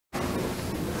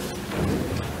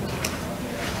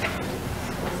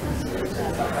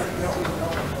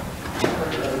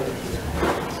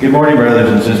Good morning,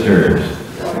 brothers and sisters.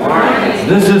 Good morning.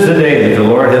 This is the day that the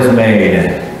Lord has made.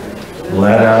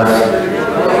 Let us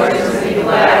rejoice and be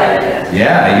glad.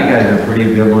 Yeah, you guys are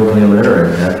pretty biblically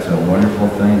literate. That's a wonderful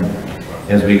thing.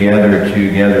 As we gather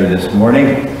together this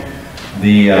morning,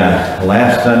 the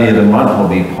last Sunday of the month will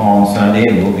be Palm Sunday,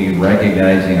 and we'll be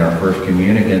recognizing our first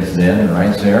communicants then,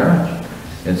 right, Sarah?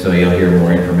 And so you'll hear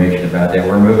more information about that.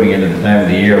 We're moving into the time of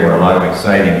the year where a lot of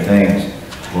exciting things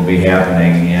will be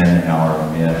happening in our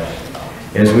midst.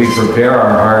 As we prepare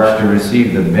our hearts to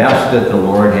receive the best that the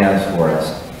Lord has for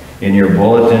us, in your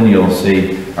bulletin you'll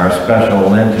see our special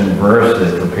Lenten verse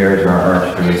that prepares our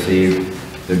hearts to receive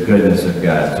the goodness of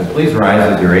God. So please rise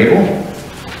as you're able,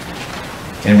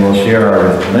 and we'll share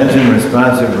our Lenten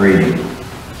responsive reading.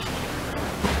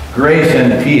 Grace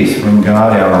and peace from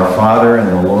God our Father and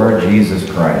the Lord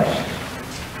Jesus Christ.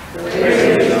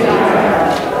 Praise be to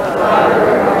God, the Father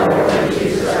of our Lord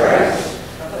Jesus Christ,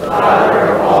 the Father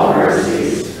of all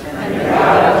mercies, and the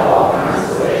God of all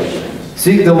consolation.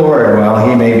 Seek the Lord while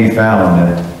he may be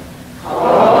found.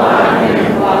 Call on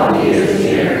him while he is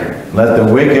near. Let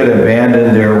the wicked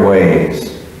abandon their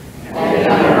ways. And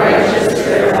the unrighteous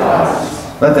their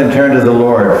thoughts. Let them turn to the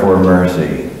Lord for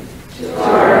mercy. To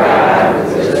our God,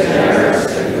 who is generous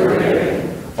and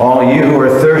forgiving. All you who are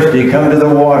thirsty, come to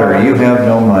the water. You have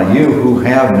no money. You who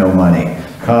have no money,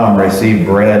 come, receive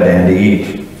bread and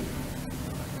eat.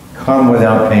 Come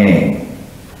without paying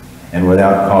and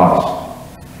without cost.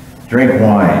 Drink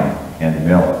wine and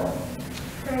milk.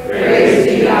 Praise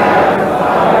be God, the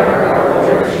Father of our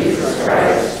Lord Jesus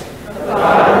Christ, the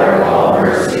Father of all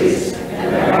mercies,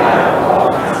 and the God of all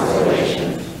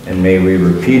consolation. And may we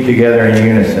repeat together in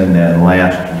unison that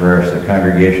last verse, the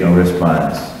congregational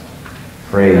response.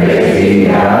 Praise be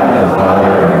God, the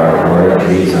Father of our Lord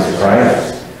Jesus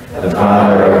Christ, the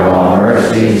Father of all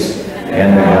mercies,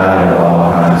 and the God of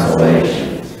all consolation.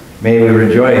 May we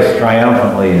rejoice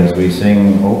triumphantly as we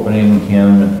sing opening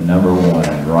hymn number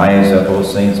 1, Rise Up, O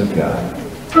Saints of God.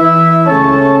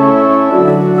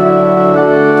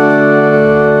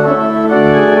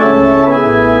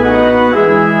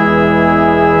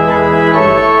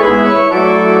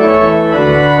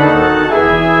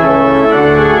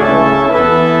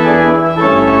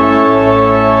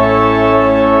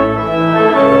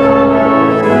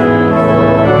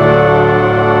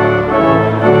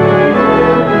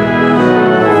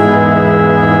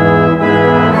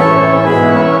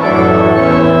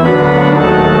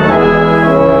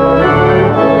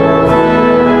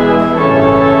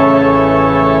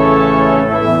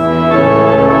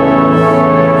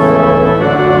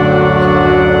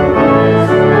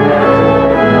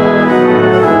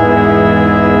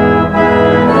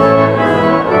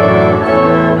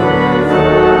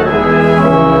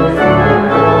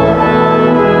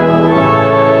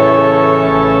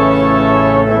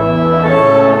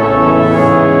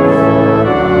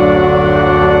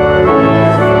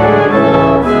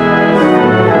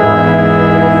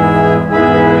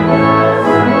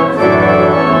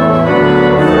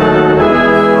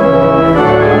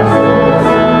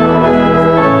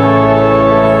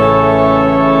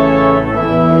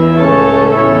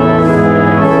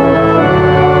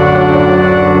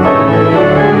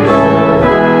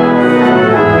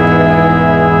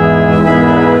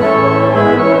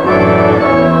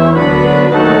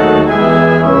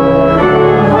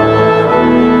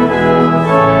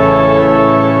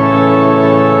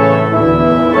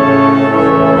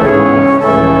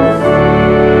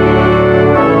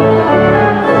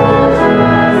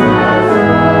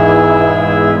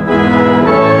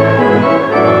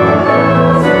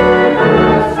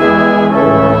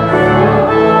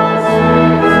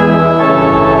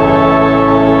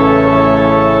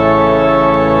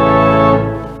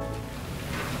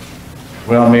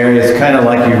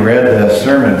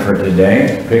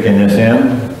 Today, picking this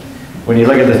in. When you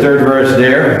look at the third verse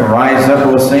there, Rise up,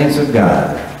 O saints of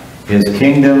God. His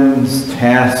kingdom's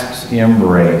tasks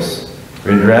embrace.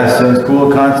 Redress sin's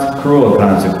cruel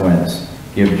consequence.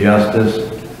 Give justice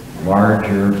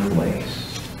larger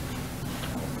place.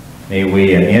 May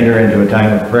we enter into a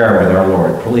time of prayer with our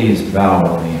Lord. Please bow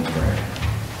with me in prayer.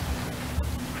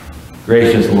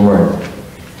 Gracious Lord,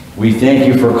 we thank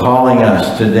you for calling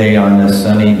us today on this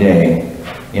sunny day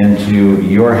into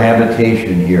your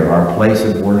habitation here, our place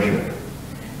of worship.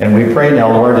 And we pray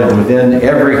now, Lord, that within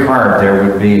every heart there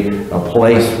would be a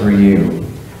place for you,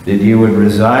 that you would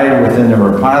reside within the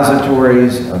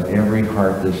repositories of every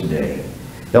heart this day.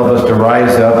 Help us to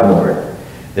rise up, Lord.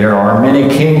 There are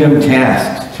many kingdom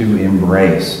tasks to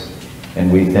embrace, and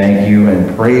we thank you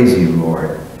and praise you,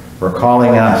 Lord, for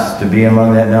calling us to be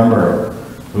among that number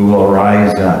who will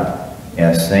rise up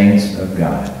as saints of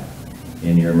God.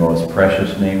 In your most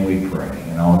precious name we pray.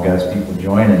 And all God's people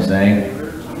join in saying,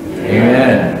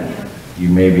 Amen. You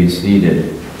may be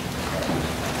seated.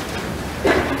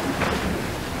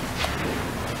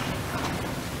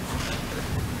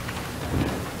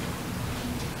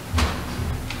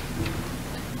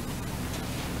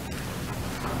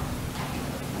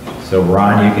 So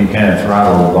Ron, you can kind of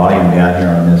throttle the volume down here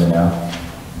on this now.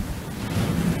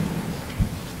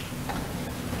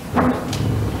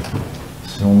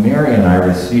 So Mary and I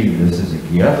received this as a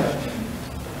gift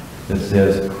that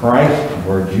says Christ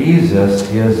or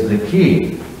Jesus is the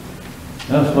key.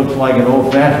 This looks like an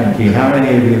old-fashioned key. How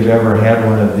many of you have ever had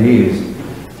one of these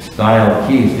style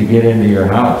keys to get into your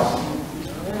house?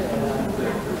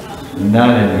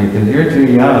 None of you, because you're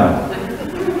too young.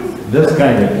 This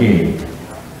kind of key.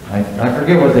 I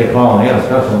forget what they call them. They have a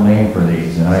special name for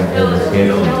these, and I have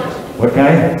escaped them. What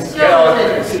kind?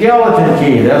 Skeleton. Skeleton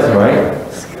key, that's right.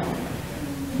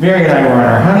 Mary and I were on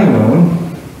our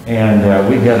honeymoon, and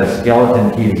we had a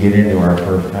skeleton key to get into our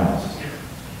first house.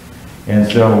 And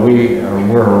so we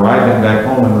were arriving back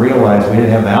home and realized we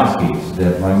didn't have the house keys,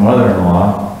 that my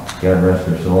mother-in-law, God rest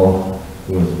her soul,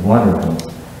 who was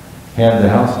wonderful, had the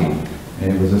house key,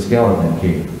 and it was a skeleton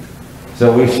key.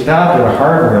 So we stopped at a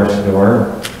hardware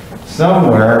store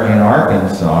somewhere in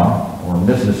Arkansas, or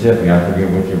Mississippi, I forget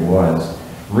which it was,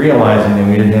 realizing that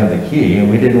we didn't have the key, and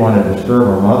we didn't want to disturb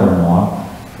our mother-in-law.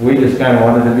 We just kind of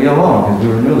wanted to be alone because we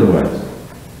were newlyweds.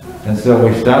 And so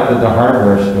we stopped at the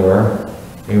hardware store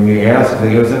and we asked,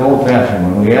 it was an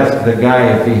old-fashioned one, we asked the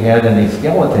guy if he had any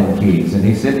skeleton keys, and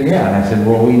he said, yeah. And I said,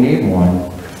 well, we need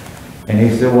one. And he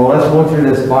said, well, let's look through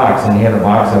this box. And he had a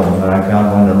box of them, and I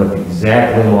found one that looked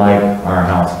exactly like our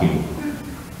house key.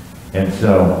 And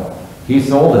so he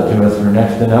sold it to us for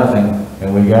next to nothing,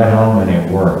 and we got home and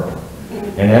it worked.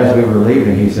 And as we were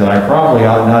leaving, he said, I probably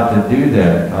ought not to do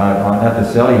that. I ought not to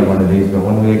sell you one of these. But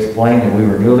when we explained that we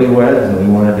were newlyweds and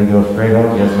we wanted to go straight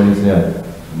home, guess what he said?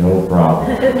 No problem.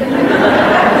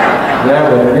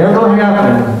 That would never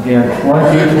happen in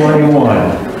 2021.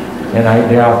 And I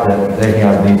doubt that they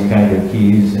have these kind of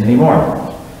keys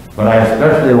anymore. But I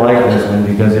especially like this one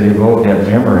because it evoked that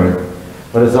memory.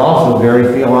 But it's also very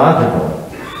theological.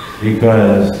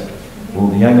 Because, well,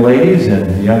 the young ladies and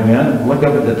the young men, look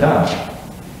up at the top.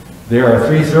 There are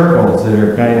three circles that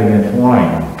are kind of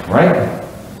entwined, right?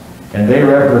 And they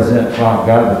represent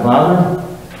God the Father,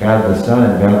 God the Son,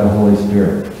 and God the Holy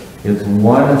Spirit. It's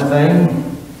one thing,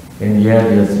 and yet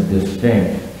it's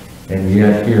distinct. And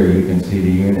yet here you can see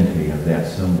the unity of that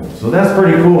symbol. So that's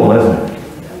pretty cool, isn't it?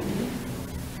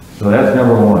 So that's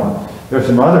number one. There's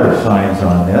some other signs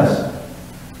on this.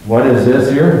 What is this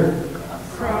here?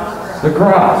 Cross. The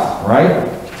cross, right?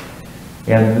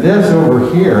 And this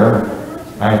over here,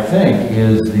 I think,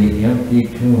 is the empty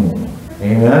tomb.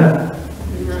 Amen?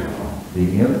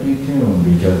 The empty tomb,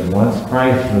 because once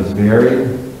Christ was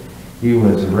buried, he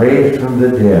was raised from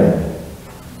the dead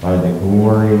by the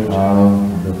glory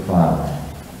of the Father.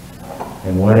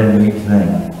 And what a neat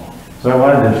thing. So I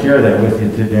wanted to share that with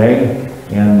you today,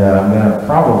 and I'm going to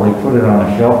probably put it on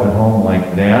a shelf at home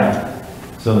like that,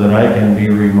 so that I can be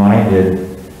reminded.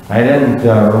 I didn't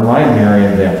remind Mary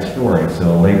of that story,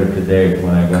 so later today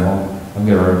when I go home, I'm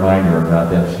going to remind her about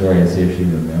that story and see if she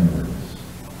remembers.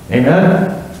 Amen?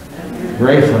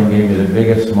 Graceland gave me the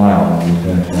biggest smile when we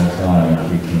finished that song and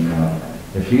she came up.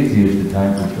 If she's used to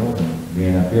time for children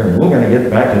being up here. We're going to get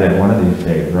back to that one of these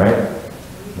days, right?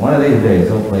 One of these days,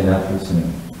 hopefully not too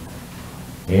soon.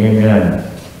 Amen.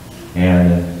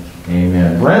 And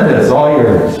amen. Brenda, it's all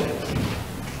yours.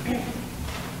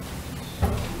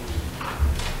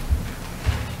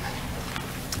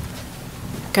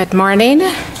 Good morning.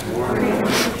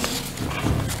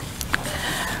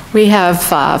 We have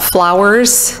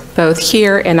flowers both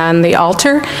here and on the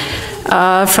altar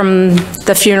from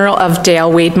the funeral of Dale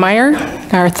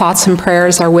Wiedmeyer. Our thoughts and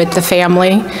prayers are with the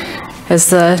family as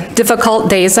the difficult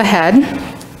days ahead.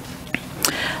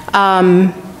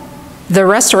 The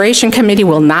Restoration Committee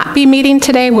will not be meeting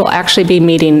today. We'll actually be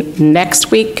meeting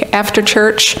next week after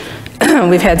church.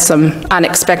 We've had some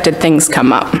unexpected things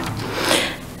come up.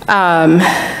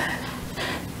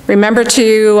 Remember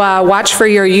to watch for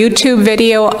your YouTube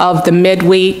video of the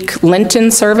midweek Lenten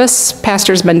service.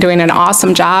 Pastor's been doing an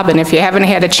awesome job, and if you haven't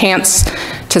had a chance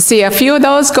to see a few of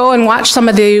those, go and watch some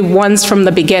of the ones from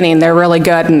the beginning. They're really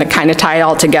good, and they kind of tie it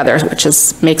all together, which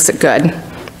makes it good.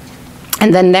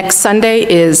 And then next Sunday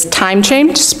is time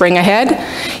change, spring ahead.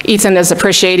 Ethan is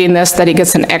appreciating this, that he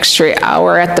gets an extra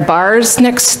hour at the bars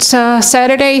next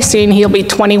Saturday, seeing he'll be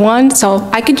 21. So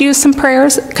I could use some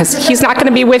prayers because he's not going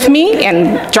to be with me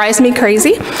and drives me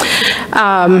crazy.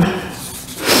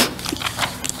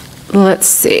 Let's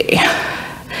see.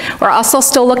 We're also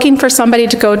still looking for somebody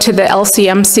to go to the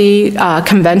LCMC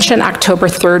convention October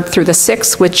 3rd through the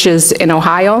 6th, which is in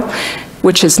Ohio,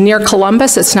 which is near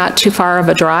Columbus. It's not too far of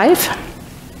a drive.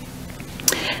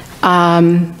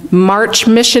 March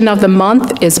mission of the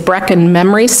month is Brecken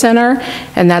Memory Center,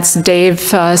 and that's Dave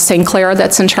St. Clair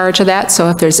that's in charge of that.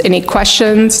 So if there's any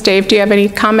questions, Dave, do you have any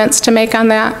comments to make on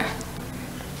that?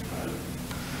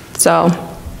 So.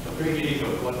 Very unique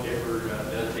of whatever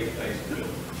does take place.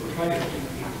 We're trying to keep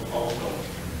people also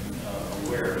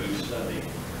aware each Sunday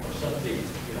or something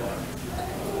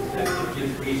that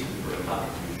gives reason for a topic.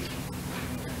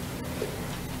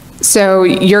 So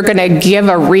you're going to give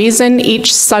a reason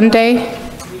each Sunday?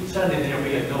 Each Sunday there'll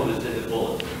be a notice in the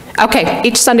bulletin. Okay,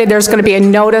 each Sunday there's going to be a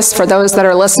notice for those that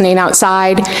are listening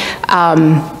outside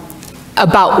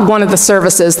about one of the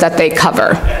services that they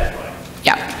cover. That's right.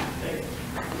 Yeah.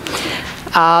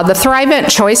 The Thrivent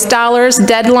Choice Dollars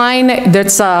deadline,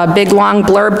 there's a big long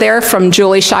blurb there from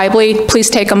Julie Shively. Please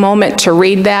take a moment to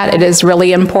read that. It is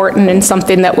really important and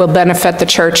something that will benefit the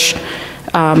church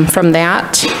from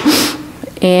that.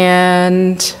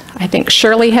 And I think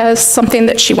Shirley has something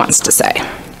that she wants to say.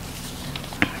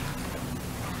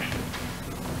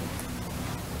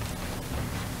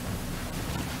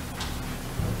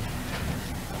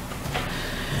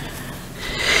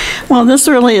 Well, this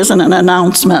really isn't an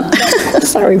announcement.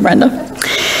 Sorry, Brenda.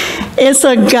 It's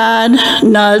a God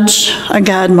nudge, a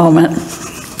God moment.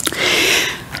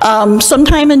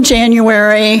 Sometime in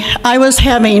January, I was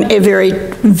having a very,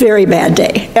 very bad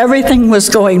day. Everything was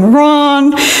going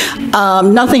wrong.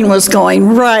 Nothing was going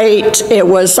right. I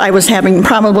was having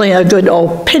probably a good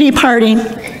old pity party.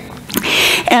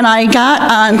 And I got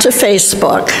onto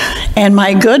Facebook, and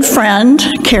my good friend,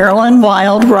 Carolyn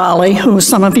Wild Raleigh, who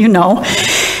some of you know,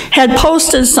 had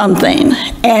posted something,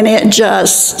 and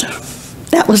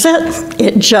that was it.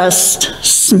 It just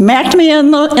smacked me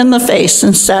in the face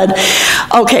and said,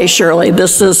 okay, Shirley,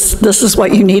 this is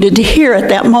what you needed to hear at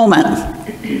that moment.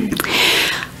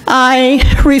 I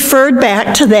referred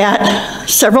back to that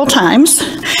several times.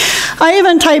 I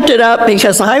even typed it up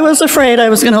because I was afraid I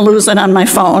was going to lose it on my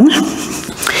phone.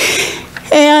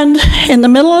 And in the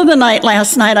middle of the night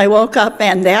last night, I woke up,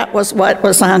 and that was what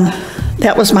was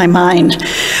my mind,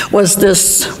 was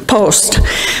this post.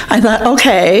 I thought,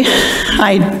 okay,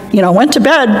 I went to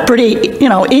bed pretty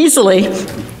easily.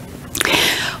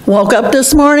 Woke up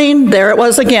this morning, there it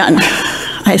was again.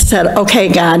 I said, okay,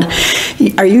 God,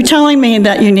 are you telling me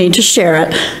that you need to share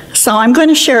it? So I'm going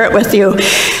to share it with you.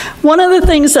 One of the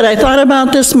things that I thought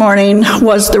about this morning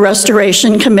was the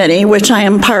Restoration Committee, which I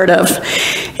am part of.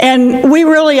 And we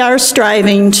really are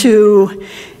striving to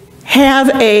have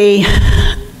an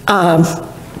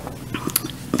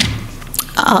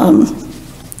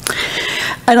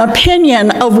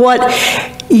opinion of what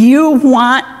you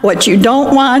want, what you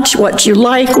don't want, what you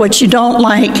like, what you don't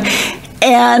like.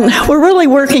 And we're really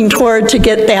working toward to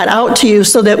get that out to you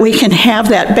so that we can have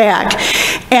that back.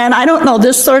 And I don't know,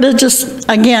 this sort of just,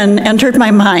 again, entered my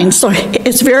mind. So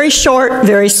it's very short,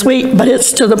 very sweet, but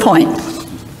it's to the point.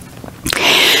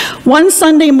 One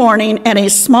Sunday morning at a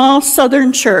small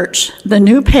southern church, the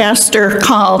new pastor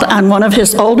called on one of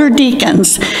his older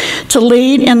deacons to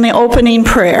lead in the opening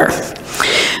prayer.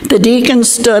 The deacon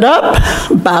stood up,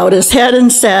 bowed his head,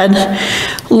 and said,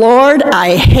 "Lord,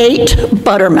 I hate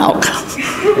buttermilk."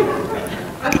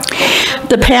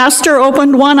 The pastor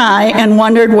opened one eye and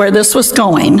wondered where this was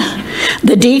going.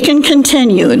 The deacon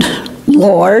continued,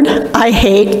 "Lord, I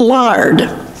hate lard."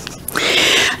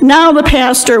 Now the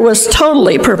pastor was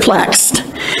totally perplexed.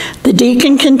 The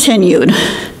deacon continued,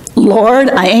 "Lord,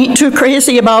 I ain't too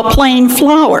crazy about plain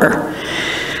flour.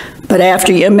 But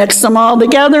after you mix them all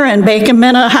together and bake them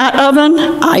in a hot oven,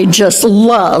 I just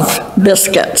love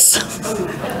biscuits."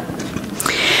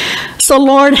 So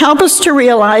Lord, help us to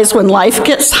realize when life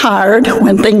gets hard,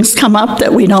 when things come up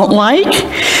that we don't like,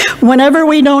 whenever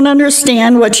we don't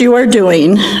understand what you are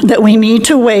doing, that we need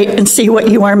to wait and see what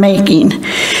you are making.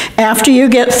 After you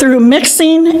get through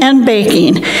mixing and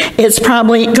baking, it's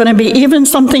probably going to be even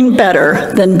something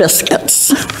better than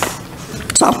biscuits.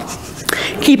 So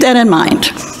keep that in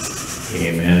mind.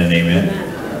 Amen and amen.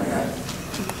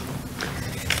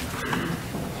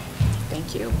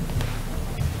 Thank you.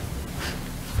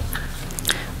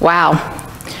 Wow.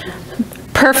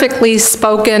 Perfectly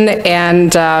spoken,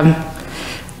 and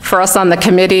for us on the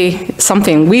committee,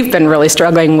 something we've been really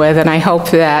struggling with, and I hope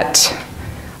that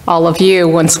all of you,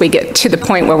 once we get to the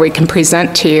point where we can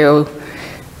present to you,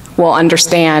 will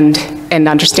understand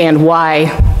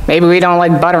why. Maybe we don't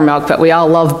like buttermilk, but we all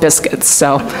love biscuits,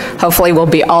 so hopefully we'll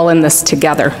be all in this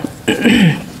together.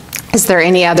 Is there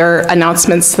any other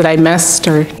announcements that I missed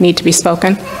or need to be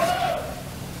spoken?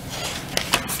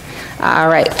 All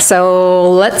right,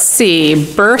 so let's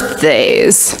see,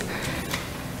 birthdays.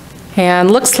 And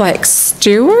looks like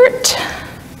Stuart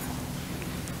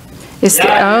is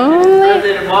the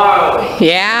only. Tomorrow.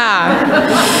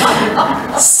 Yeah.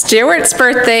 Stuart's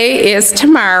birthday is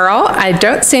tomorrow. I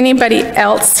don't see anybody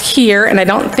else here, and I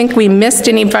don't think we missed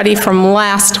anybody from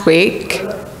last week.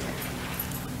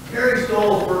 Gary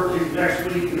Stoll's birthday next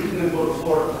week, and he's going to go to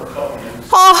Florida for a couple minutes.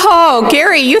 Oh,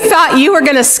 Gary, you thought you were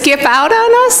going to skip out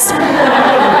on us?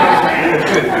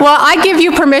 Well, I give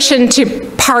you permission to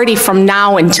party from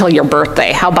now until your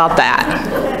birthday. How about that?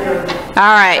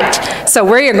 All right, so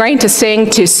we're going to sing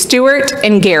to Stuart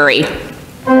and Gary.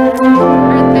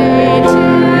 Birthday to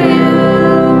you.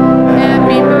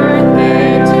 Happy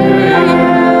birthday to you.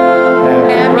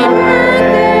 Happy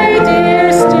birthday,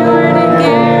 dear Stuart and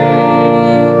Gary.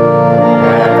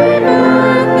 Happy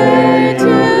birthday to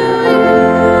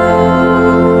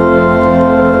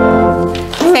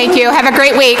you. Thank you. Have a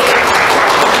great week.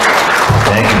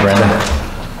 Thank you, Brenda.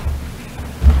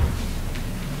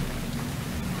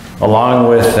 Along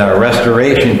with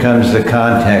restoration comes the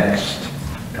context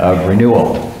of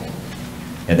renewal.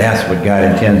 And that's what God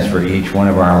intends for each one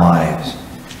of our lives.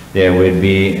 We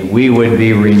would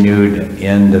be renewed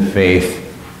in the faith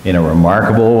in a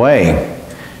remarkable way,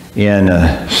 in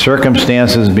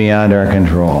circumstances beyond our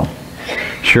control.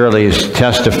 Shirley is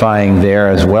testifying there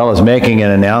as well as making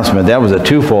an announcement. That was a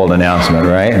twofold announcement,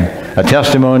 right? A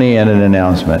testimony and an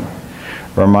announcement.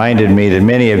 Reminded me that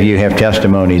many of you have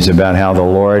testimonies about how the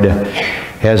Lord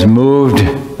has moved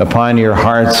upon your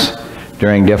hearts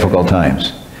during difficult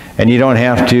times. And you don't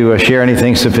have to share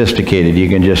anything sophisticated. You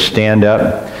can just stand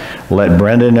up, let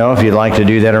Brenda know if you'd like to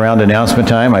do that around announcement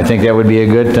time. I think that would be a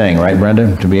good thing, right,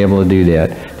 Brenda, to be able to do that,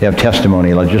 to have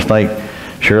testimony, just like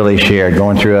Shirley shared,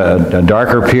 going through a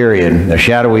darker period, a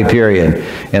shadowy period,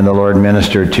 and the Lord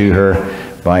ministered to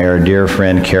her by our dear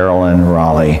friend Carolyn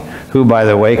Raleigh, who, by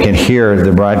the way, can hear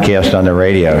the broadcast on the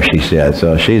radio, she said.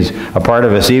 So she's a part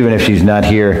of us even if she's not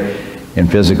here in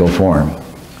physical form.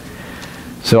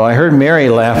 So I heard Mary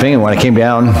laughing, and when I came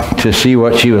down to see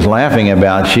what she was laughing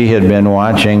about, she had been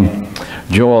watching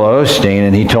Joel Osteen,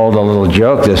 and he told a little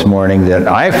joke this morning that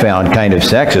I found kind of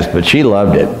sexist, but she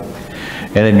loved it.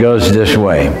 And it goes this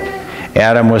way.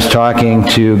 Adam was talking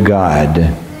to God,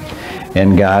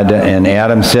 and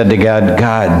Adam said to God,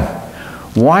 God,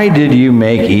 why did you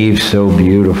make Eve so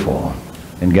beautiful?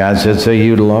 And God said, so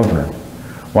you'd love her.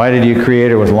 Why did you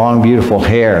create her with long, beautiful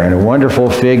hair and a wonderful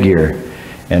figure?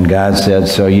 And God said,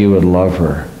 so you would love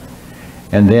her.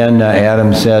 And then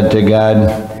Adam said to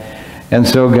God, and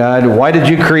so God, why did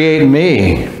you create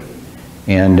me?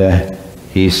 And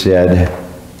he said,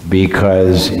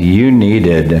 because you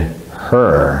needed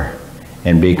her.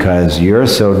 And because you're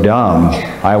so dumb,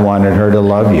 I wanted her to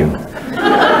love you.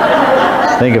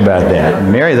 Think about that.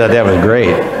 Mary thought that was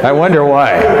great. I wonder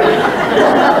why.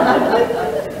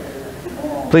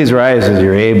 Please rise as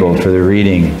you're able for the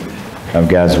reading of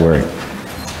God's Word.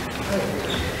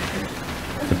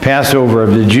 The Passover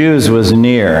of the Jews was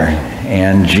near,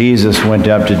 and Jesus went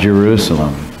up to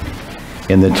Jerusalem.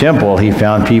 In the temple, he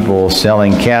found people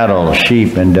selling cattle,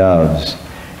 sheep, and doves,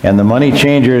 and the money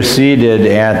changers seated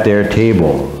at their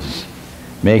tables.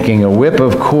 Making a whip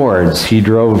of cords, he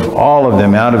drove all of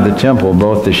them out of the temple,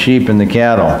 both the sheep and the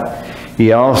cattle.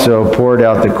 He also poured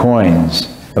out the coins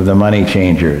of the money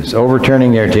changers,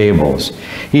 overturning their tables.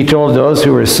 He told those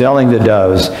who were selling the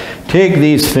doves, take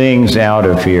these things out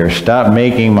of here. Stop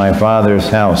making my Father's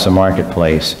house a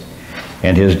marketplace.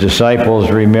 And his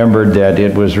disciples remembered that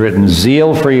it was written,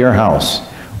 zeal for your house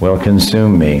will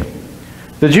consume me.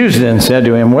 The Jews then said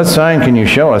to him, what sign can you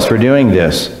show us for doing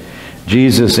this?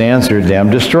 Jesus answered them,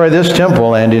 destroy this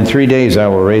temple, and in 3 days I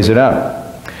will raise it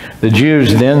up. The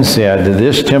Jews then said,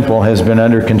 this temple has been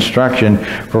under construction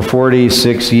for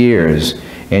 46 years,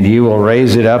 and you will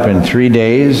raise it up in 3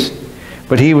 days?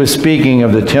 But he was speaking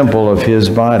of the temple of his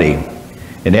body.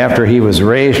 And after he was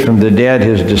raised from the dead,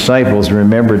 his disciples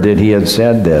remembered that he had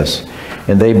said this,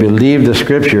 and they believed the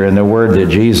scripture and the word that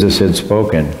Jesus had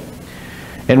spoken.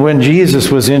 And when Jesus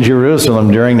was in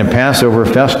Jerusalem during the Passover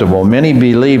festival, many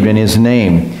believed in his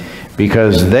name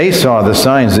because they saw the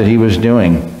signs that he was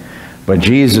doing. But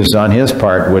Jesus, on his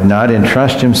part, would not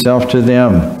entrust himself to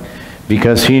them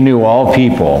because he knew all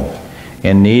people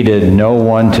and needed no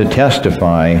one to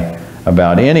testify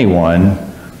about anyone,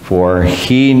 for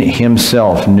he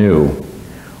himself knew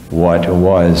what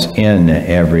was in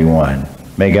everyone.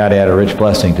 May God add a rich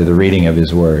blessing to the reading of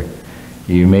his word.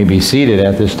 You may be seated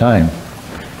at this time.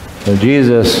 So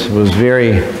Jesus was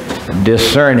very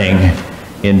discerning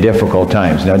in difficult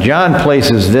times. Now, John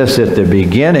places this at the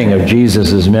beginning of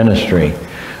Jesus' ministry,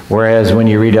 Whereas when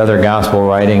you read other gospel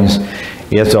writings,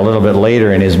 it's a little bit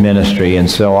later in his ministry. And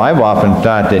so I've often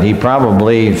thought that he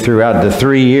probably, throughout the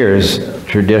 3 years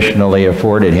traditionally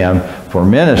afforded him for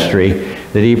ministry,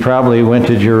 that he probably went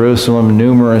to Jerusalem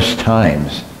numerous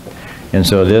times. And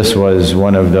so this was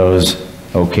one of those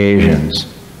occasions.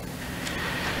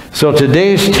 So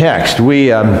today's text,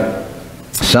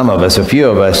 some of us, a few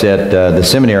of us at the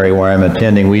seminary where I'm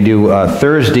attending, we do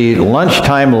Thursday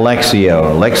lunchtime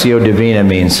Lectio. Lectio Divina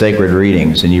means sacred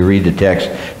readings, and you read the text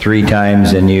 3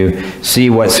 times and you see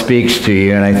what speaks to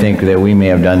you, and I think that we may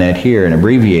have done that here in an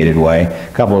abbreviated way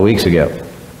a couple of weeks ago.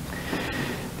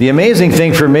 The amazing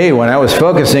thing for me when I was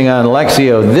focusing on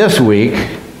Lectio this week,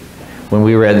 when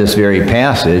we read this very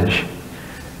passage,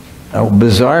 a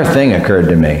bizarre thing occurred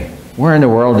to me. Where in the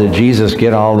world did Jesus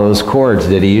get all those cords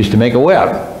that he used to make a whip?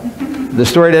 The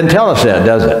story doesn't tell us that,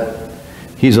 does it?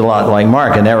 He's a lot like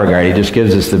Mark in that regard. He just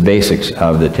gives us the basics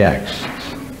of the text.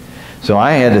 So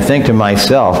I had to think to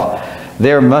myself,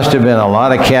 there must have been a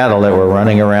lot of cattle that were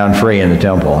running around free in the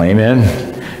temple. Amen?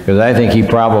 Because I think he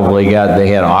probably they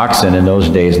had oxen in those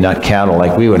days, not cattle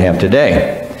like we would have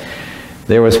today.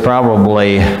 There was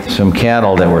probably some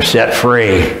cattle that were set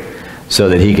free so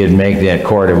that he could make that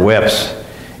cord of whips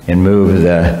and move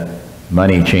the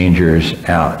money changers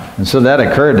out. And so that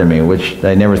occurred to me, which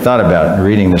I never thought about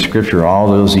reading the scripture all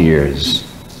those years.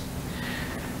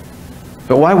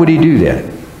 But why would he do that?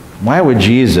 Why would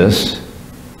Jesus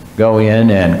go in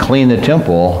and clean the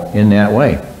temple in that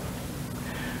way?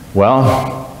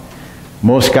 Well,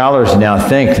 most scholars now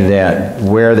think that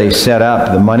where they set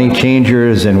up the money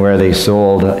changers and where they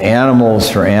sold animals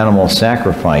for animal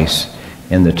sacrifice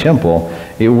in the temple,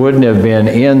 it wouldn't have been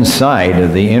inside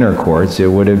of the inner courts. It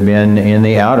would have been in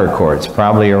the outer courts,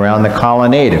 probably around the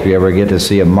colonnade, if you ever get to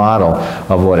see a model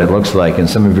of what it looks like, and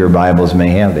some of your Bibles may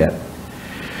have that.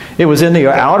 It was in the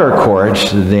outer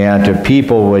courts that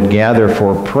people would gather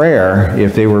for prayer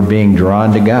if they were being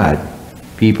drawn to God.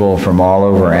 People from all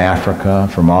over Africa,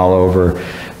 from all over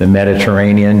the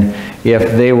Mediterranean,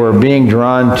 if they were being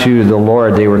drawn to the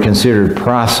Lord, they were considered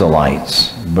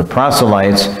proselytes. But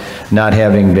proselytes, not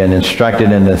having been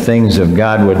instructed in the things of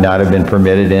God, would not have been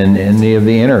permitted in any of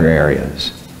the inner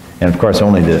areas. And of course,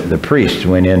 only the priests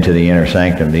went into the inner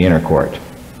sanctum, the inner court.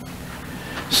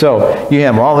 So you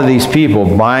have all of these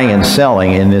people buying and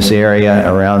selling in this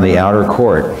area around the outer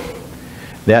court.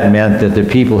 That meant that the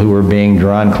people who were being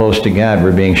drawn close to God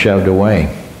were being shoved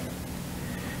away.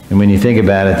 And when you think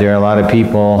about it, there are a lot of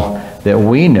people that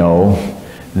we know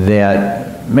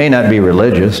that may not be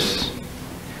religious,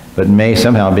 but may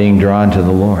somehow being drawn to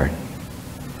the Lord.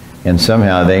 And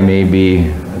somehow they may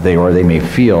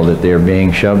feel that they're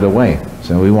being shoved away.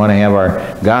 So we want to have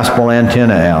our gospel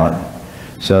antenna out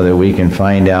so that we can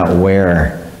find out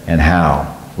where and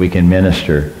how we can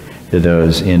minister to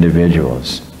those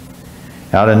individuals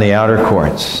out in the outer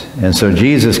courts. And so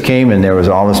Jesus came, and there was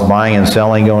all this buying and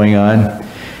selling going on,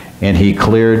 and he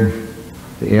cleared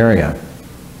the area.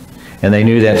 And they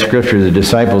knew that scripture, the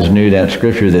disciples knew that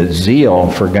scripture, that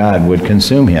zeal for God would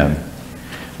consume him.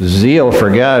 Zeal for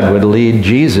God would lead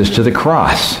Jesus to the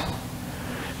cross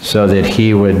so that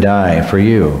he would die for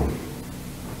you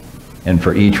and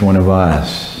for each one of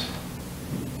us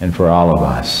and for all of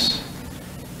us.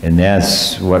 And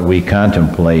that's what we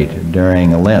contemplate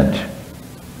during Lent.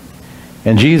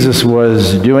 And Jesus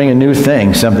was doing a new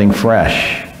thing, something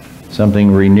fresh, something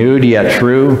renewed yet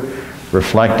true,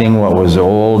 reflecting what was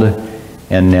old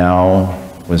and now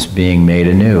was being made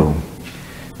anew.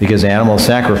 Because animal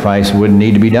sacrifice wouldn't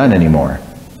need to be done anymore.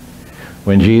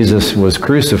 When Jesus was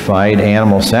crucified,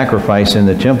 animal sacrifice in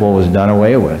the temple was done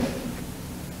away with.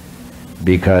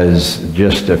 Because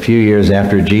just a few years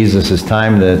after Jesus'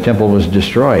 time, the temple was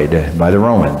destroyed by the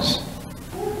Romans.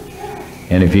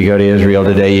 And if you go to Israel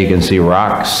today, you can see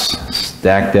rocks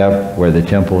stacked up where the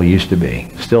temple used to be,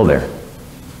 still there.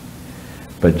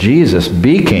 But Jesus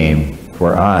became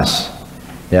for us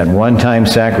that one-time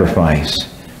sacrifice,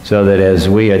 so that as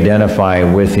we identify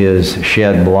with his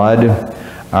shed blood,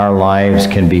 our lives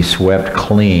can be swept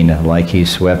clean like he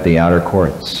swept the outer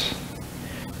courts.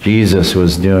 Jesus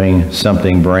was doing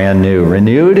something brand new,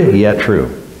 renewed yet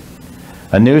true.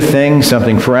 A new thing,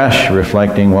 something fresh,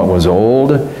 reflecting what was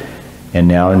old and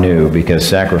now new, because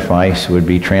sacrifice would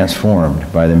be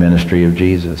transformed by the ministry of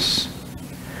Jesus.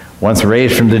 Once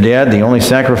raised from the dead, the only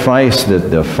sacrifice that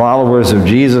the followers of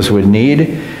Jesus would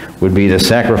need would be the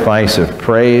sacrifice of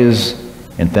praise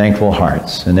and thankful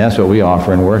hearts. And that's what we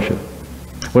offer in worship.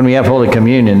 When we have Holy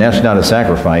Communion, that's not a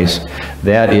sacrifice.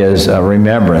 That is a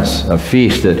remembrance, a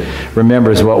feast that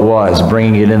remembers what was,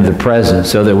 bringing it into the present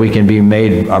so that we can be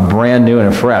made brand new and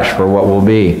afresh for what will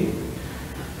be.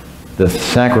 the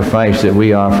sacrifice that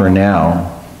we offer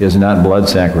now is not blood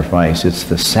sacrifice. It's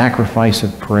the sacrifice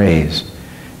of praise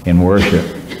and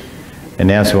worship. And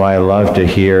that's why I love to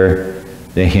hear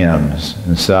the hymns.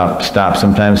 And stop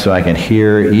sometimes so I can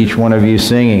hear each one of you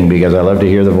singing, because I love to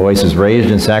hear the voices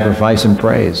raised in sacrifice and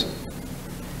praise.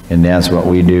 And that's what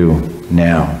we do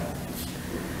now.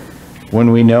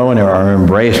 When we know and are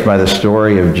embraced by the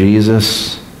story of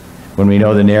Jesus, when we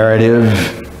know the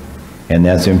narrative, and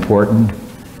that's important,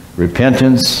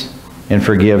 repentance and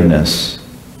forgiveness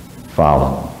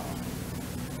follow.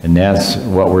 And that's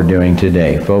what we're doing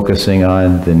today, focusing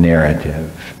on the narrative.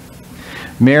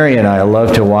 Mary and I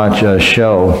love to watch a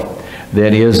show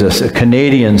that is a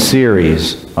Canadian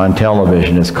series on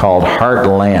television. It's called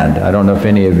Heartland. I don't know if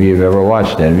any of you have ever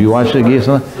watched that. Have you watched it,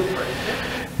 Gisela?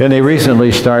 And they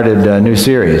recently started a new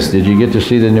series. Did you get to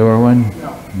see the newer one?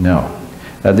 No.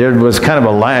 There was kind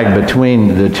of a lag between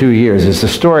the 2 years. It's the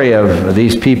story of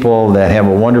these people that have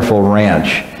a wonderful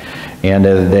ranch, and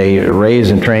they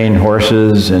raise and train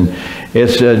horses, and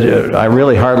it's I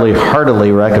really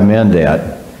heartily recommend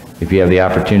that if you have the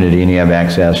opportunity and you have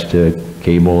access to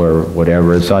cable or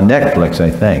whatever. It's on Netflix,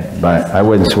 I think, but I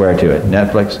wouldn't swear to it.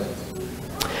 Netflix.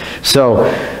 So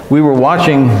we were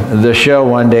watching the show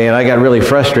one day, and I got really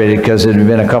frustrated because it had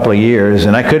been a couple of years,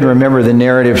 and I couldn't remember the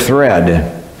narrative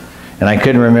thread. And I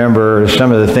couldn't remember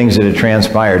some of the things that had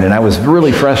transpired. And I was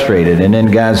really frustrated. And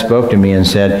then God spoke to me and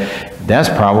said, that's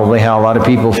probably how a lot of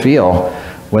people feel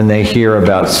when they hear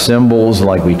about symbols,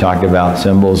 like we talked about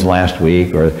symbols last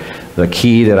week, or the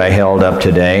key that I held up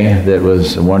today that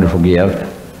was a wonderful gift.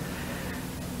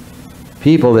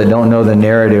 People that don't know the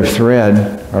narrative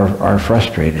thread are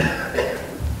frustrated.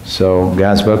 So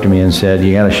God spoke to me and said,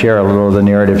 you got to share a little of the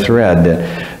narrative thread,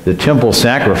 that the temple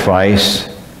sacrifice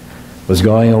was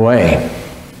going away,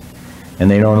 and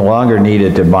they no longer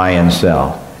needed to buy and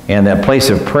sell. And that place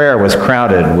of prayer was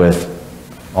crowded with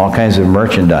all kinds of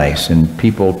merchandise, and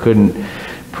people couldn't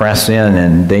press in,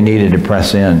 and they needed to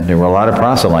press in. There were a lot of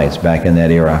proselytes back in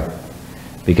that era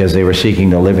because they were seeking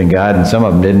the living God, and some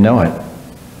of them didn't know it.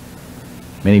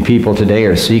 Many people today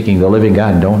are seeking the living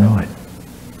God and don't know it.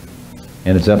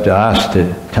 And it's up to us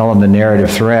to tell them the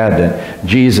narrative thread that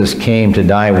Jesus came to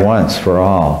die once for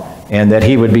all, and that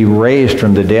he would be raised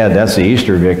from the dead. That's the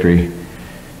Easter victory.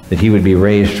 That he would be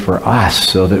raised for us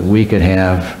so that we could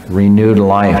have renewed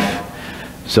life.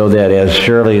 So that, as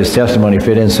surely his testimony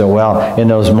fit in so well, in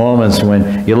those moments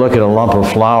when you look at a lump of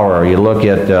flour, or you look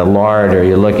at lard, or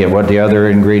you look at what the other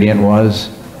ingredient was?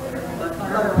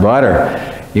 Butter.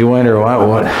 You wonder,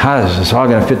 how is this all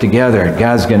going to fit together?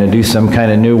 God's going to do some kind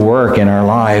of new work in our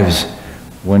lives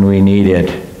when we need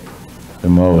it the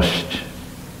most.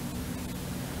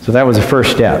 So that was the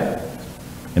first step.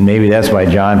 And maybe that's why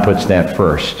John puts that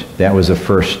first. That was the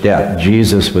first step.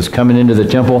 Jesus was coming into the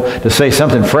temple to say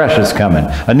something fresh is coming.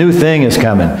 A new thing is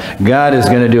coming. God is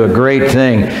going to do a great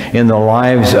thing in the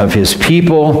lives of his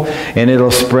people, and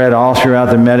it'll spread all throughout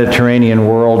the Mediterranean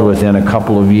world within a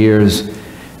couple of years,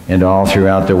 and all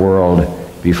throughout the world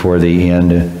before the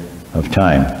end of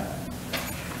time.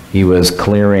 He was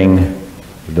clearing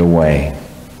the way.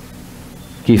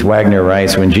 Keith Wagner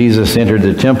writes, when Jesus entered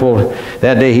the temple,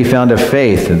 that day he found a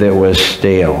faith that was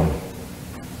stale.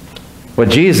 What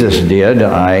Jesus did,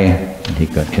 he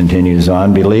continues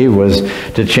on, believe, was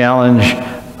to challenge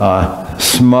a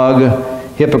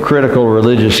smug, hypocritical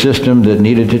religious system that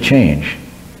needed to change.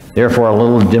 Therefore, a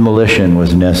little demolition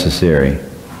was necessary.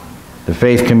 The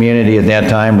faith community at that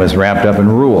time was wrapped up in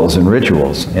rules and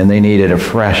rituals, and they needed a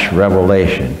fresh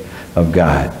revelation of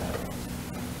God.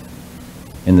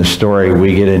 In the story,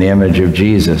 we get an image of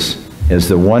Jesus as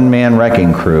the one-man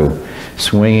wrecking crew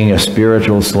swinging a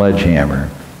spiritual sledgehammer.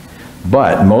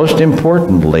 But most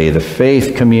importantly, the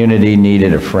faith community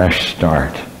needed a fresh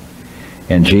start.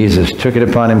 And Jesus took it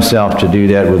upon himself to do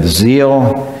that with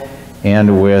zeal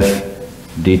and with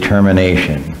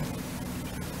determination.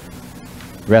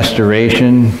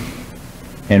 Restoration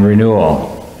and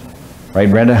renewal. Right,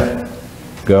 Brenda?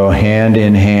 Go hand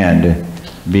in hand,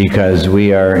 because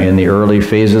we are in the early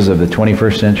phases of the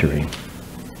 21st century.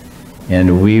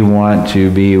 And we want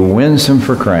to be winsome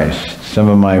for Christ. Some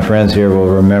of my friends here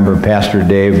will remember Pastor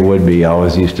Dave Woodby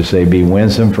always used to say, be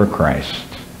winsome for Christ.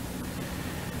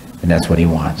 And that's what he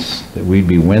wants, that we'd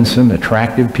be winsome,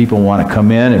 attractive. People want to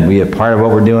come in and be a part of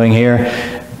what we're doing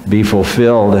here, be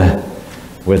fulfilled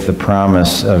with the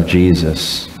promise of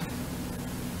Jesus.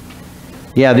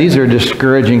 Yeah, these are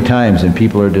discouraging times, and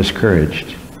people are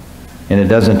discouraged. And it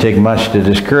doesn't take much to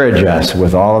discourage us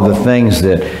with all of the things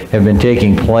that have been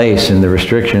taking place and the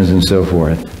restrictions and so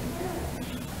forth.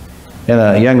 And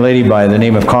a young lady by the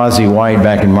name of Causey White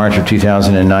back in March of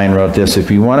 2009 wrote this: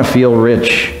 if you want to feel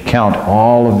rich, count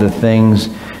all of the things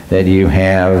that you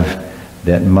have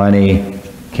that money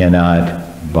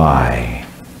cannot buy.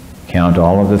 Count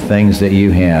all of the things that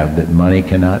you have that money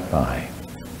cannot buy.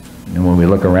 And when we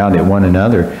look around at one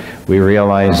another, we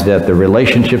realize that the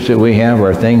relationships that we have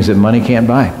are things that money can't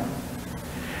buy.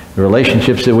 The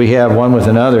relationships that we have one with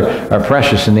another are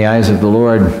precious in the eyes of the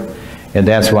Lord, and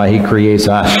that's why He creates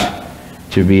us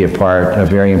to be a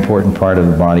very important part of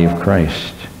the body of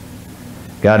Christ.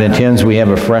 God intends we have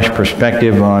a fresh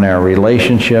perspective on our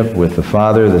relationship with the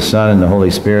Father, the Son, and the Holy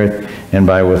Spirit, and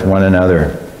with one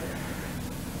another,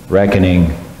 reckoning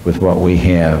with what we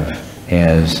have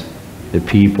as the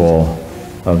people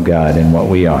of God and what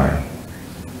we are.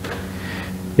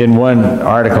 In one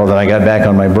article that I got back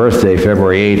on my birthday,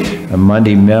 February 8th, a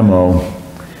Monday memo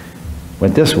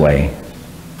went this way: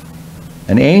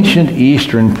 an ancient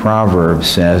Eastern proverb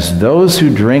says, those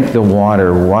who drink the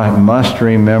water must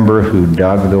remember who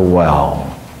dug the well.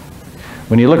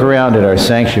 When you look around at our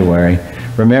sanctuary,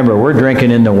 remember, we're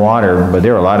drinking in the water, but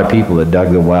there are a lot of people that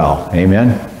dug the well.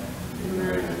 Amen?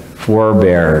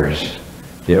 Forebears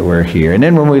that were here. And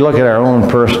then when we look at our own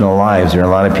personal lives, there are a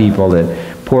lot of people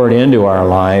that poured into our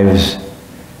lives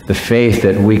the faith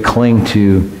that we cling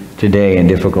to today in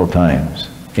difficult times.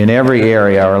 In every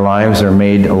area, our lives are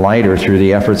made lighter through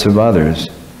the efforts of others.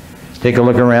 Take a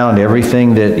look around.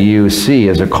 Everything that you see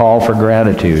is a call for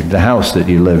gratitude. The house that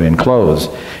you live in, clothes,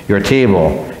 your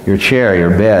table, your chair,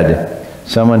 your bed.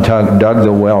 Someone dug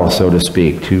the well, so to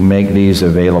speak, to make these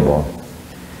available.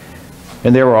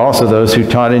 And there were also those who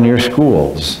taught in your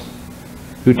schools,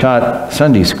 who taught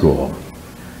Sunday school,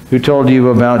 who told you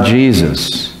about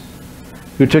Jesus,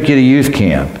 who took you to youth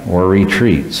camp or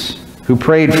retreats, who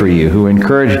prayed for you, who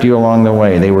encouraged you along the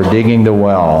way. They were digging the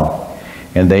well,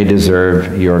 and they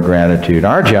deserve your gratitude.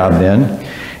 Our job then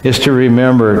is to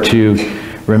remember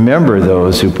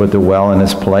those who put the well in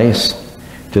its place,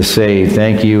 to say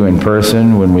thank you in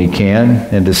person when we can,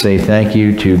 and to say thank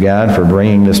you to God for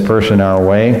bringing this person our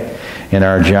way. And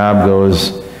our job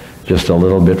goes just a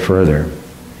little bit further.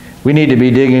 We need to be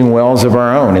digging wells of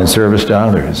our own in service to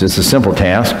others. It's a simple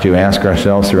task to ask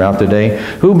ourselves throughout the day,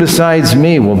 who besides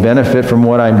me will benefit from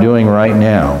what I'm doing right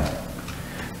now?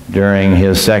 During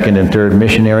his second and third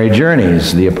missionary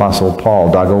journeys, the Apostle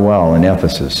Paul dug a well in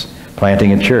Ephesus,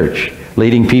 planting a church,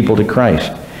 leading people to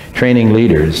Christ, training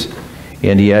leaders,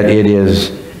 and yet it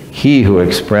is he who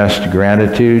expressed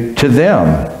gratitude to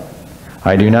them.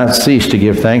 I do not cease to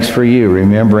give thanks for you,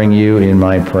 remembering you in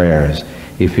my prayers.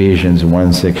 Ephesians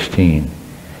 1:16.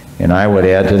 And I would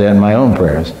add to that in my own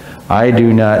prayers. I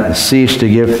do not cease to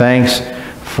give thanks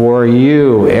for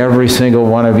you, every single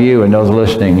one of you, and those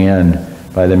listening in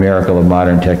by the miracle of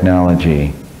modern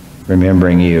technology,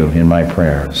 remembering you in my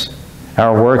prayers.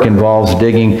 Our work involves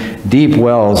digging deep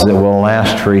wells that will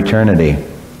last for eternity.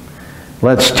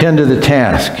 Let's tend to the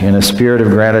task in a spirit of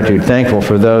gratitude, thankful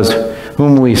for those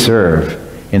whom we serve,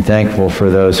 and thankful for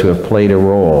those who have played a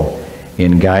role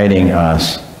in guiding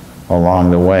us along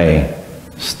the way.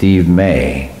 Steve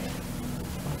May.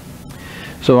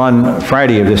 So on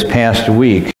Friday of this past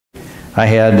week, I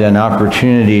had an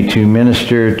opportunity to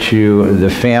minister to the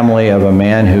family of a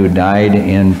man who died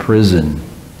in prison.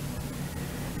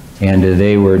 And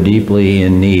they were deeply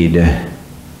in need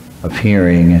of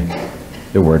hearing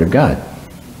the Word of God.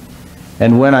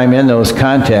 And when I'm in those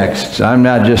contexts, I'm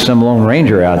not just some lone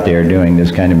ranger out there doing this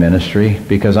kind of ministry,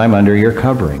 because I'm under your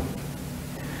covering.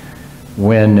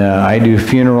 When I do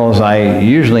funerals, I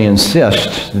usually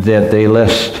insist that they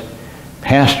list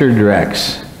Pastor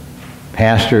Drex,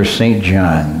 Pastor St.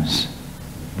 John's,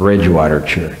 Bridgewater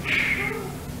Church,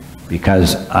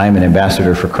 because I'm an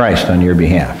ambassador for Christ on your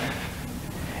behalf.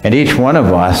 And each one of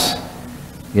us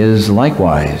is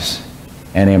likewise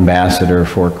an ambassador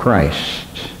for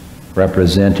Christ,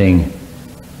 representing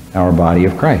our body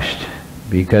of Christ.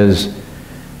 Because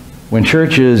when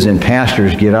churches and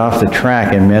pastors get off the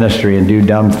track in ministry and do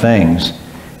dumb things,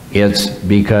 it's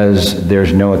because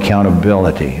there's no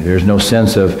accountability. There's no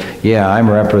sense of, yeah, I'm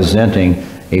representing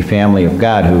a family of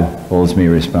God who holds me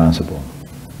responsible.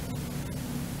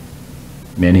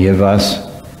 Many of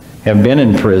us have been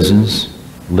in prisons,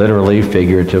 literally,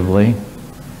 figuratively,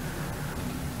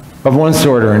 of one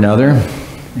sort or another,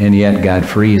 and yet God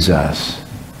frees us,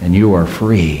 and you are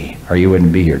free, or you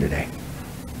wouldn't be here today.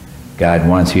 God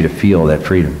wants you to feel that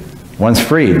freedom. Once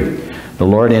freed, the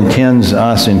Lord intends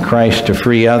us in Christ to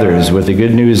free others with the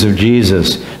good news of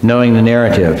Jesus, knowing the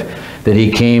narrative that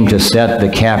he came to set the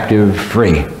captive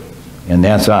free. And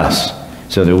that's us,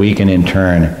 so that we can in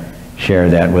turn share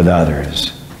that with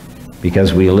others.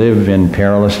 because we live in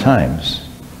perilous times.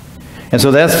 And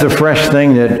so that's the fresh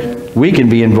thing that we can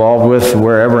be involved with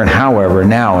wherever and however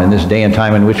now in this day and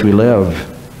time in which we live.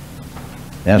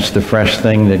 That's the fresh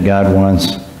thing that God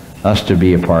wants us to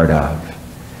be a part of.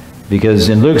 Because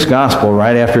in Luke's gospel,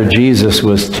 right after Jesus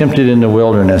was tempted in the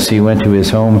wilderness, he went to his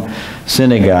home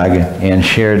synagogue and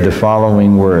shared the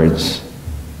following words.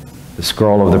 The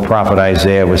scroll of the prophet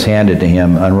Isaiah was handed to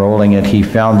him. Unrolling it, he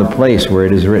found the place where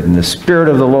it is written, "The Spirit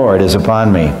of the Lord is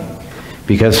upon me,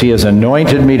 because he has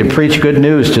anointed me to preach good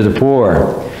news to the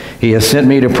poor. He has sent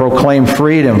me to proclaim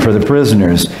freedom for the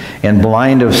prisoners and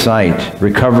blind of sight,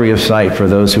 recovery of sight for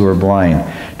those who are blind,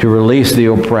 to release the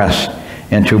oppressed,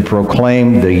 and to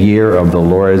proclaim the year of the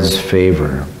Lord's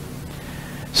favor."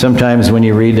 Sometimes when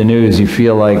you read the news, you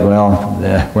feel like, well,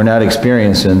 we're not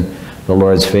experiencing the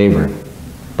Lord's favor.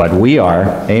 But we are.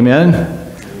 Amen?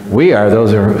 We are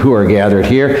those who are gathered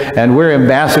here, and we're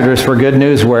ambassadors for good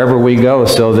news wherever we go,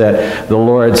 so that the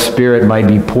Lord's Spirit might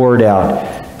be poured out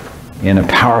in a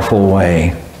powerful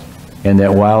way, and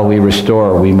that while we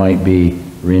restore, we might be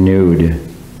renewed.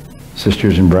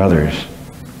 Sisters and brothers,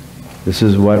 this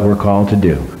is what we're called to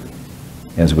do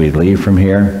as we leave from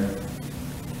here.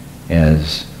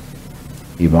 As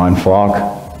Yvonne Falk,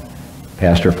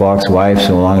 Pastor Falk's wife,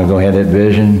 so long ago had that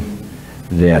vision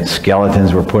that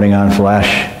skeletons were putting on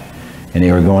flesh, and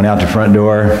they were going out the front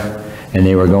door, and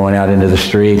they were going out into the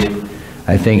street.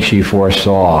 I think she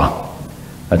foresaw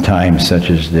a time such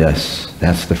as this.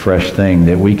 That's the fresh thing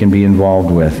that we can be involved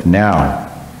with. Now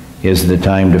is the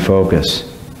time to focus,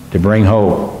 to bring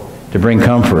hope, to bring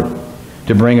comfort,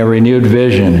 to bring a renewed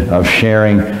vision of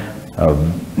sharing a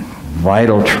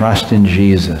vital trust in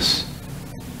Jesus,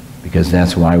 because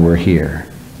that's why we're here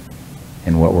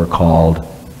and what we're called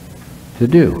to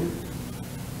do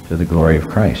to the glory of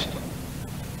Christ.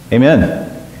 Amen.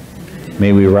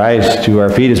 May we rise to our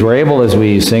feet as we're able as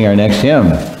we sing our next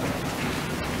hymn.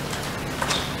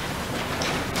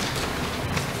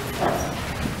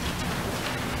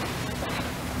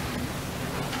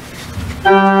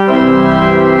 Thank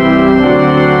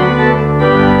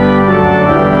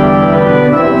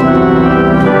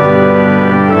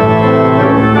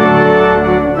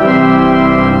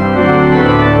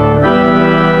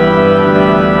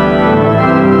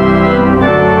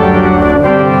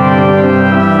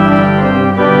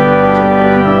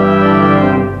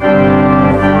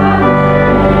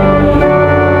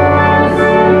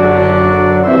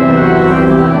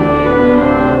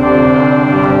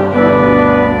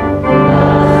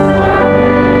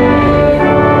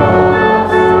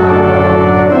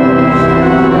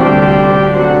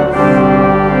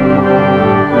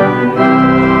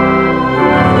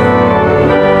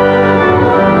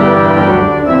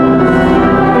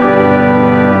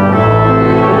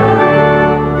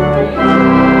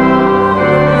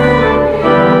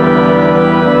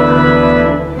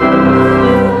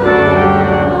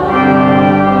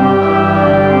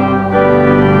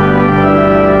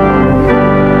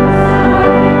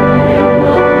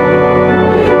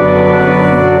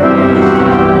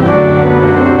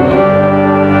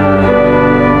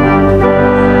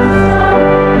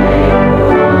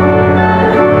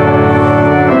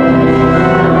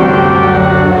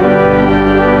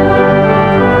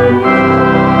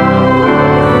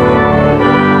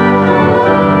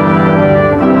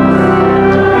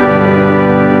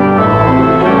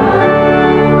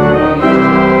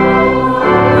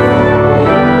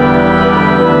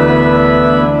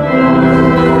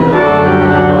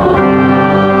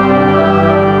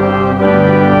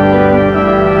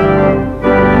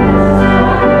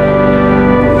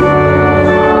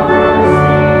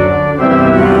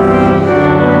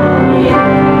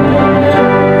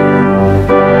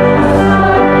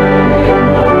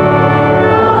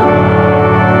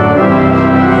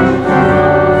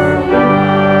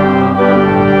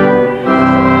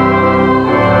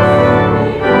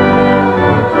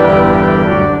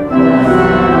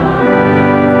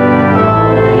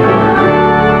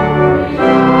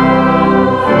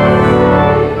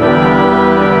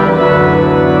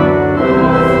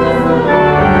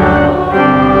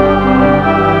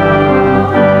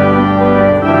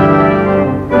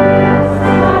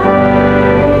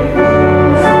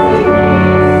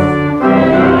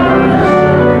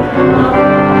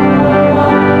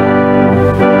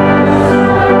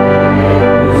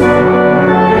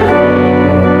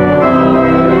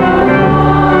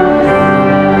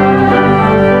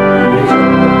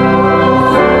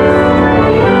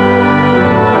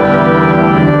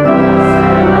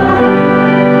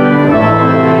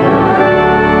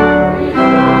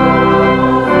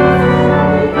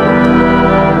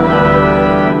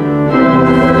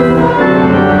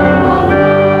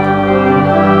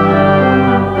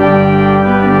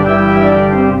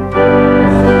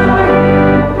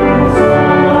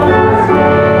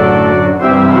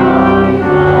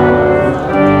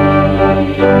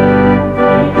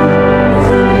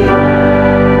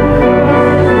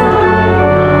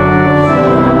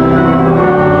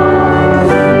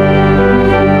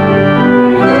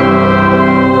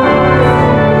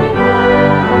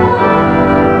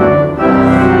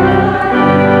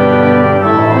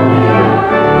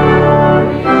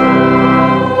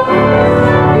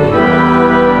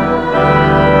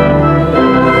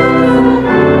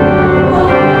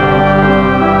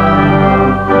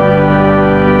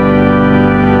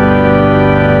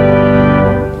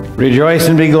Rejoice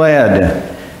and be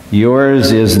glad.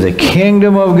 Yours is the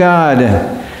kingdom of God.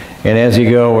 And as you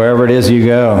go, wherever it is you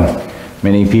go,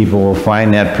 many people will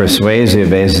find that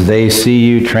persuasive as they see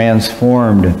you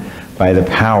transformed by the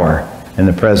power and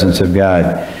the presence of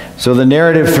God. So the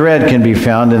narrative thread can be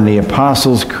found in the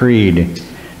Apostles' Creed.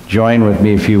 Join with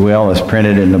me, if you will, as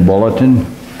printed in the bulletin,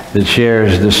 that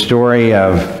shares the story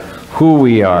of who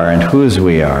we are and whose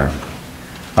we are.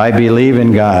 I believe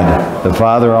in God, the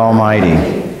Father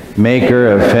Almighty, maker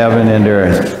of heaven and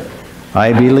earth.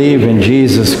 I believe in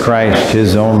Jesus Christ,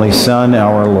 his only Son,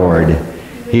 our Lord.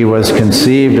 He was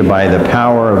conceived by the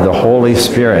power of the Holy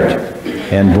Spirit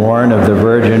and born of the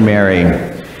Virgin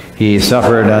Mary. He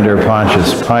suffered under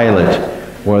Pontius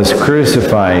Pilate, was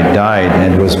crucified, died,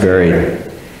 and was buried.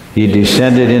 He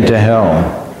descended into hell.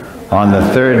 On the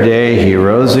third day he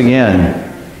rose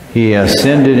again. He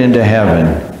ascended into heaven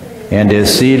and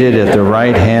is seated at the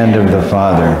right hand of the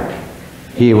Father.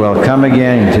 He will come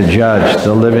again to judge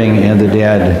the living and the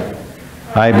dead.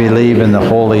 I believe in the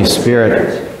Holy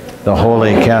Spirit, the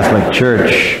Holy Catholic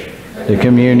Church, the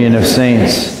communion of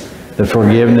saints, the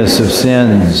forgiveness of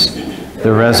sins,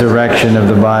 the resurrection of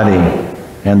the body,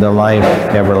 and the life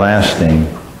everlasting.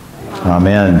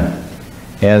 Amen.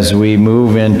 As we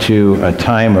move into a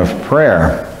time of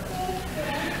prayer,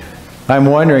 I'm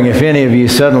wondering if any of you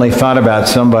suddenly thought about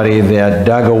somebody that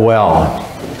dug a well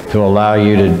to allow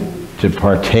you to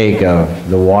partake of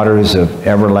the waters of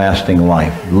everlasting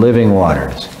life, living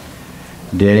waters.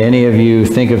 Did any of you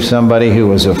think of somebody who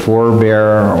was a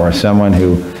forebearer or someone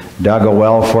who dug a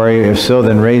well for you? If so,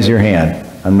 then raise your hand.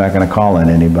 I'm not going to call on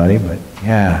anybody, but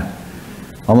yeah,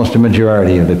 almost a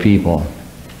majority of the people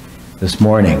this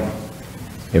morning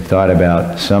have thought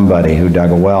about somebody who dug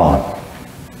a well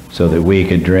so that we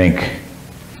could drink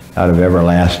out of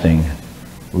everlasting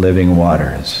living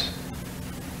waters.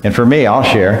 And for me, I'll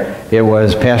share, it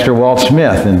was Pastor Walt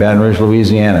Smith in Baton Rouge,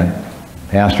 Louisiana,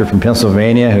 pastor from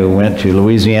Pennsylvania who went to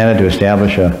Louisiana to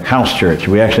establish a house church.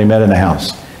 We actually met in a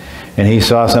house. And he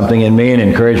saw something in me and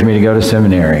encouraged me to go to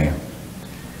seminary.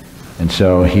 And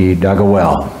so he dug a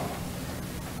well.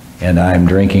 And I'm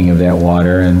drinking of that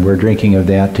water, and we're drinking of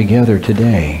that together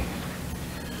today.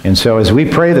 And so as we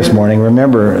pray this morning,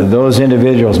 remember those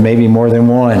individuals, maybe more than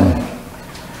one,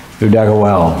 who dug a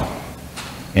well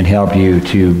and helped you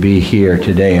to be here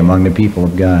today among the people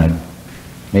of God.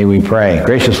 May we pray.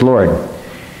 Gracious Lord,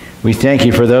 we thank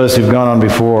you for those who've gone on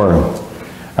before,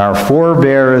 our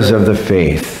forebearers of the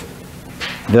faith,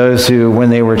 those who, when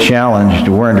they were challenged,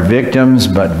 weren't victims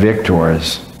but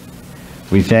victors.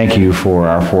 We thank you for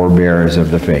our forebearers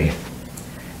of the faith.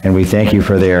 And we thank you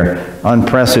for their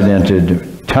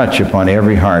unprecedented touch upon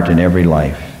every heart and every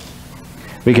life.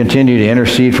 We continue to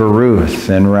intercede for Ruth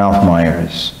and Ralph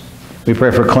Myers. We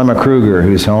pray for Clemma Kruger,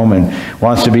 who's home and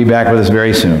wants to be back with us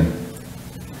very soon.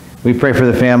 We pray for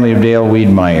the family of Dale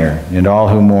Wiedmeyer and all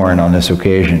who mourn on this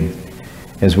occasion,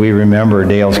 as we remember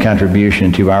Dale's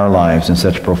contribution to our lives in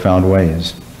such profound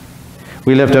ways.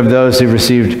 We lift up those who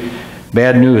received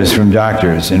bad news from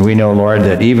doctors, and we know, Lord,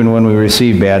 that even when we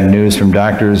receive bad news from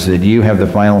doctors, that you have the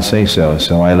final say-so.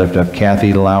 So I lift up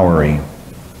Kathy Lowry,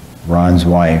 Ron's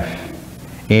wife,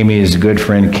 Amy's good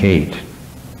friend Kate.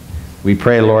 We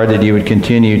pray, Lord, that you would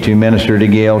continue to minister to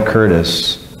Gail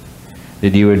Curtis,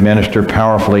 that you would minister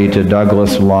powerfully to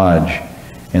Douglas Lodge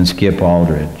and Skip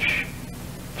Aldridge,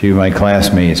 to my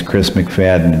classmates, Chris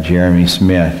McFadden and Jeremy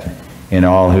Smith, and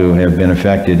all who have been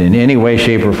affected in any way,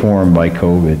 shape, or form by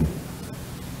COVID.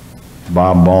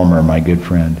 Bob Ballmer, my good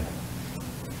friend.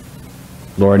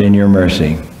 Lord, in your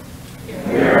mercy.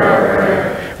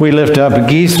 We lift up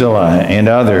Gisela and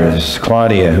others,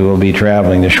 Claudia, who will be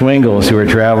traveling, the Schwingels, who are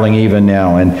traveling even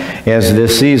now. And as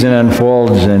this season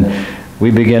unfolds and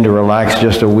we begin to relax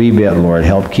just a wee bit, Lord,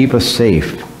 help keep us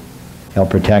safe.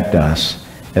 Help protect us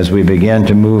as we begin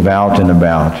to move out and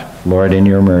about. Lord, in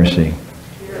your mercy.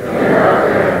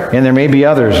 And there may be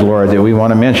others, Lord, that we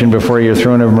want to mention before your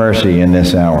throne of mercy in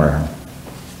this hour.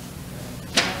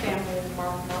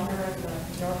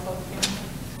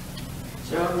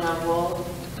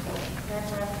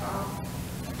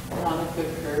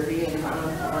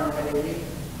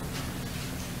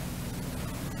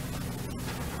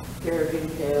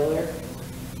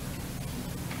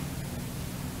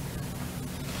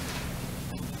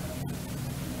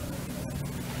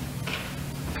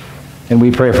 And we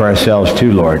pray for ourselves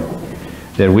too, Lord,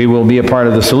 that we will be a part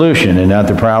of the solution and not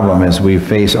the problem as we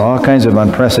face all kinds of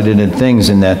unprecedented things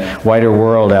in that wider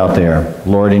world out there.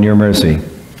 Lord, in your mercy.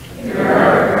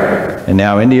 And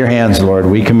now into your hands, Lord,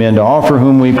 we commend all for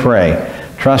whom we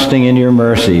pray, trusting in your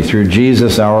mercy through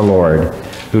Jesus our Lord,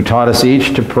 who taught us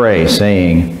each to pray,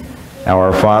 saying,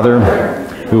 Our Father,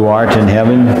 who art in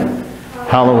heaven,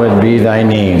 hallowed be thy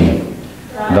name.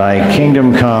 Thy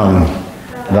kingdom come,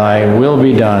 thy will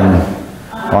be done,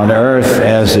 on earth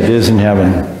as it is in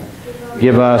heaven.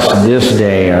 Give us this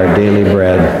day our daily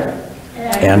bread,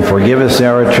 and forgive us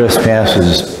our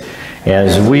trespasses,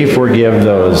 as we forgive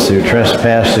those who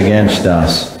trespass against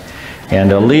us.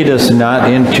 And lead us not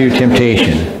into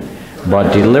temptation,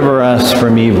 but deliver us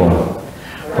from evil.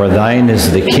 For thine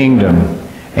is the kingdom,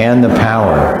 and the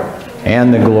power,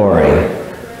 and the glory,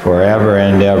 forever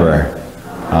and ever.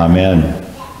 Amen.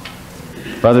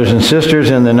 Brothers and sisters,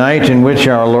 in the night in which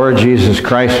our Lord Jesus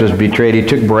Christ was betrayed, he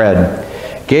took bread,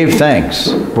 gave thanks,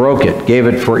 broke it, gave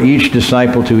it for each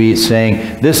disciple to eat,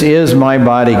 saying, "This is my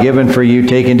body given for you.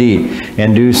 Take and eat,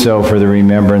 and do so for the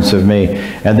remembrance of me."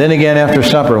 And then again after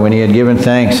supper, when he had given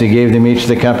thanks, he gave them each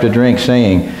the cup to drink,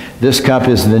 saying, "This cup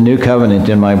is the new covenant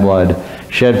in my blood,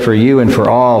 shed for you and for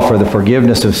all for the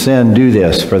forgiveness of sin. Do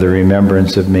this for the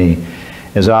remembrance of me."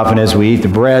 As often as we eat the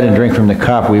bread and drink from the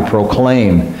cup, we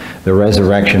proclaim the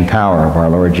resurrection power of our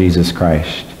Lord Jesus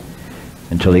Christ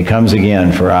until he comes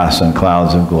again for us on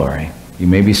clouds of glory. You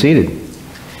may be seated.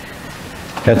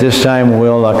 At this time,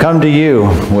 we'll come to you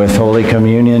with Holy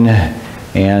Communion,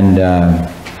 and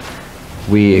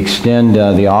we extend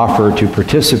the offer to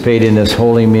participate in this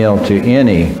holy meal to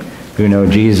any who know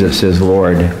Jesus as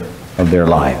Lord of their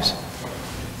lives.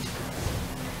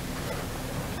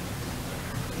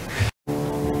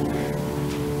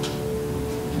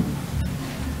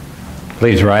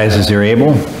 Please rise as you're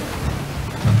able.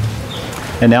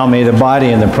 And now may the body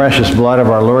and the precious blood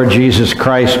of our Lord Jesus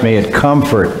Christ, may it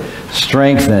comfort,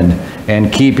 strengthen,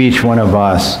 and keep each one of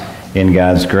us in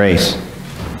God's grace.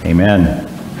 Amen.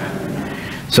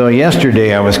 So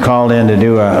yesterday I was called in to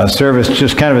do a service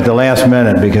just kind of at the last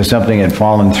minute because something had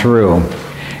fallen through.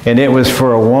 And it was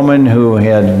for a woman who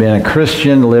had been a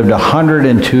Christian, lived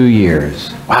 102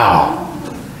 years. Wow.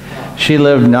 She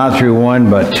lived not through one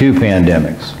but two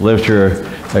pandemics, lived through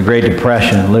a Great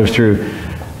Depression, lived through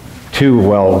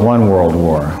one World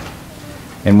War.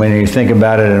 And when you think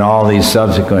about it, in all these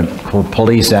subsequent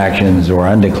police actions or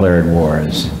undeclared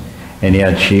wars, and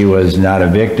yet she was not a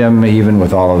victim, even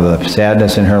with all of the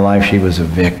sadness in her life, she was a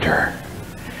victor.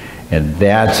 And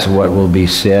that's what will be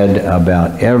said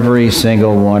about every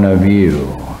single one of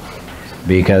you.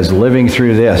 Because living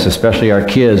through this, especially our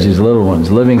kids, these little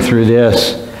ones, living through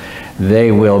this,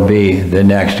 they will be the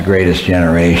next greatest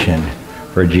generation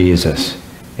for Jesus.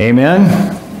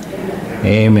 Amen?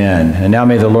 Amen. And now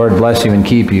may the Lord bless you and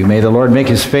keep you. May the Lord make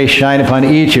his face shine upon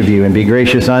each of you and be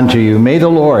gracious unto you. May the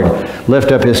Lord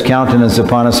lift up his countenance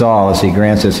upon us all as he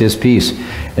grants us his peace.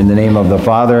 In the name of the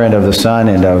Father, and of the Son,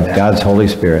 and of God's Holy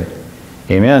Spirit.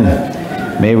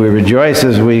 Amen. May we rejoice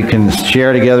as we can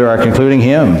share together our concluding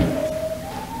hymn.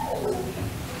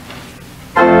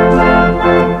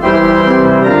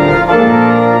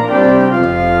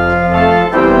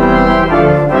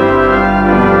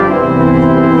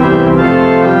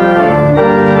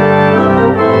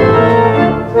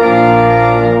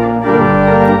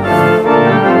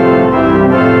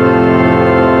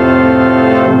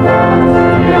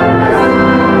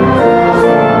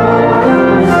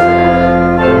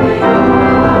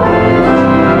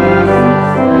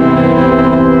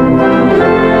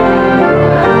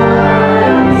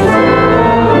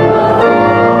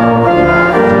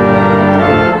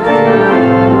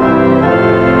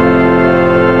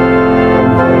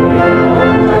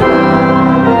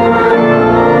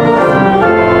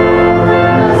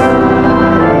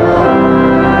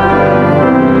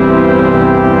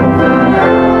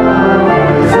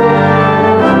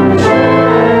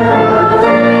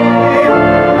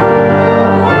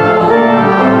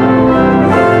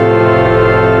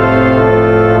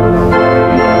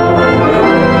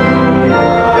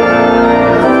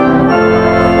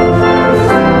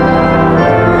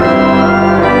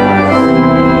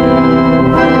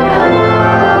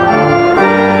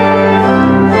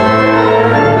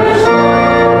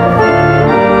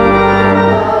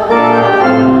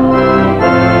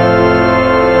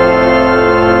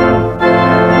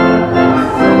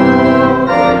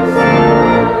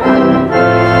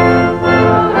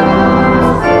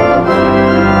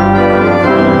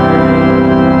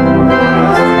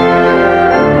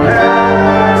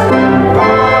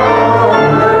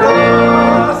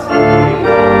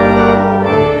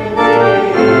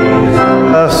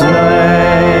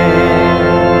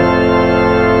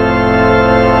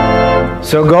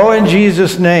 So go in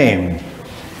Jesus' name.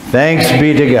 Thanks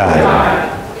be to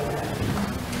God.